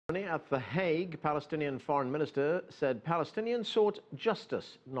At The Hague, Palestinian Foreign Minister said Palestinians sought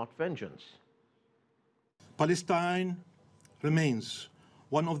justice, not vengeance. Palestine remains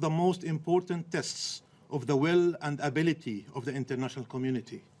one of the most important tests of the will and ability of the international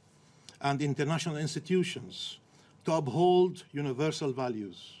community and international institutions to uphold universal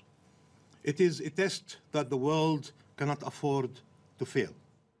values. It is a test that the world cannot afford to fail.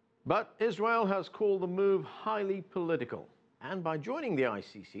 But Israel has called the move highly political. And by joining the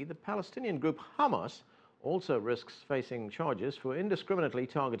ICC, the Palestinian group Hamas also risks facing charges for indiscriminately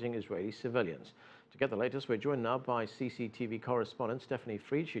targeting Israeli civilians. To get the latest, we're joined now by CCTV correspondent Stephanie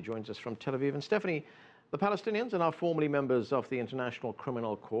Fried. She joins us from Tel Aviv. And Stephanie, the Palestinians are now formally members of the International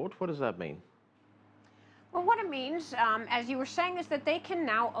Criminal Court. What does that mean? Well, what it means, as you were saying, is that they can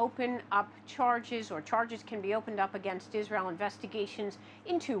now open up charges, or charges can be opened up against Israel, investigations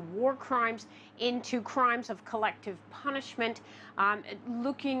into war crimes, into crimes of collective punishment,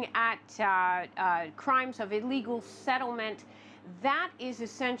 looking at crimes of illegal settlement. That is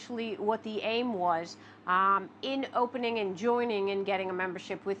essentially what the aim was in opening and joining and getting a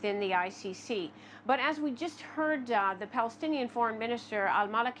membership within the ICC. But as we just heard the Palestinian Foreign Minister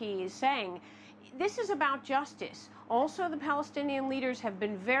al-Maliki is saying, this is about justice. Also, the Palestinian leaders have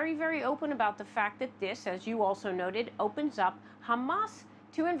been very, very open about the fact that this, as you also noted, opens up Hamas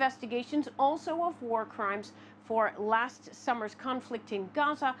to investigations also of war crimes for last summer's conflict in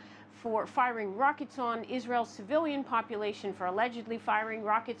Gaza, for firing rockets on Israel's civilian population, for allegedly firing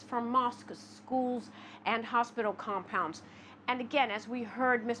rockets from mosques, schools, and hospital compounds. And again, as we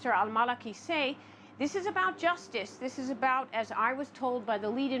heard Mr. al-Maliki say, this is about justice. This is about, as I was told by the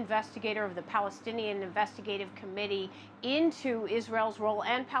lead investigator of the Palestinian Investigative Committee into Israel's role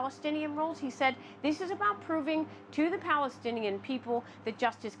and Palestinian roles, he said, this is about proving to the Palestinian people that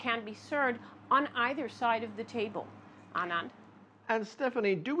justice can be served on either side of the table. Anand? And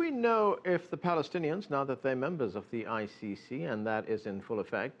Stephanie, do we know if the Palestinians, now that they're members of the ICC and that is in full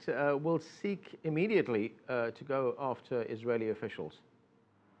effect, will seek immediately to go after Israeli officials?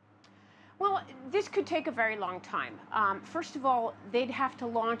 Well, this could take a very long time. First of all, they'd have to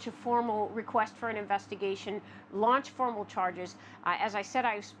launch a formal request for an investigation, launch formal charges. As I said,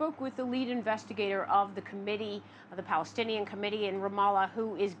 I spoke with the lead investigator of the committee, of the Palestinian committee in Ramallah,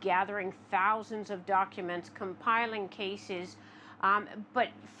 who is gathering thousands of documents, compiling cases. But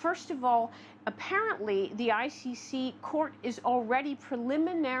first of all, apparently the ICC court is already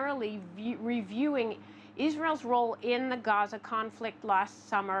preliminarily reviewing Israel's role in the Gaza conflict last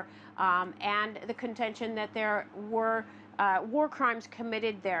summer and the contention that there were war crimes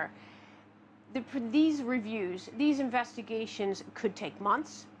committed there. These reviews, these investigations could take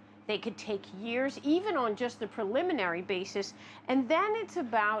months, they could take years, even on just the preliminary basis, and then it's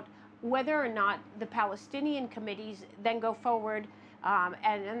about whether or not the Palestinian committees then go forward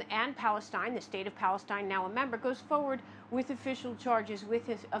and Palestine, the state of Palestine, now a member, goes forward with official charges, with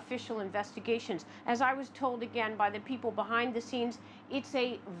official investigations. As I was told again by the people behind the scenes, it's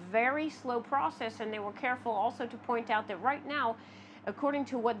a very slow process, and they were careful also to point out that right now, according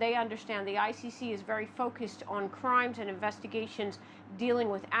to what they understand, the ICC is very focused on crimes and investigations dealing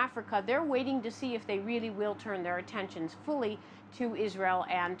with Africa. They're waiting to see if they really will turn their attentions fully to Israel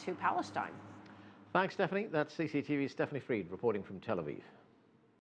and to Palestine. Thanks, Stephanie. That's CCTV's Stephanie Fried reporting from Tel Aviv.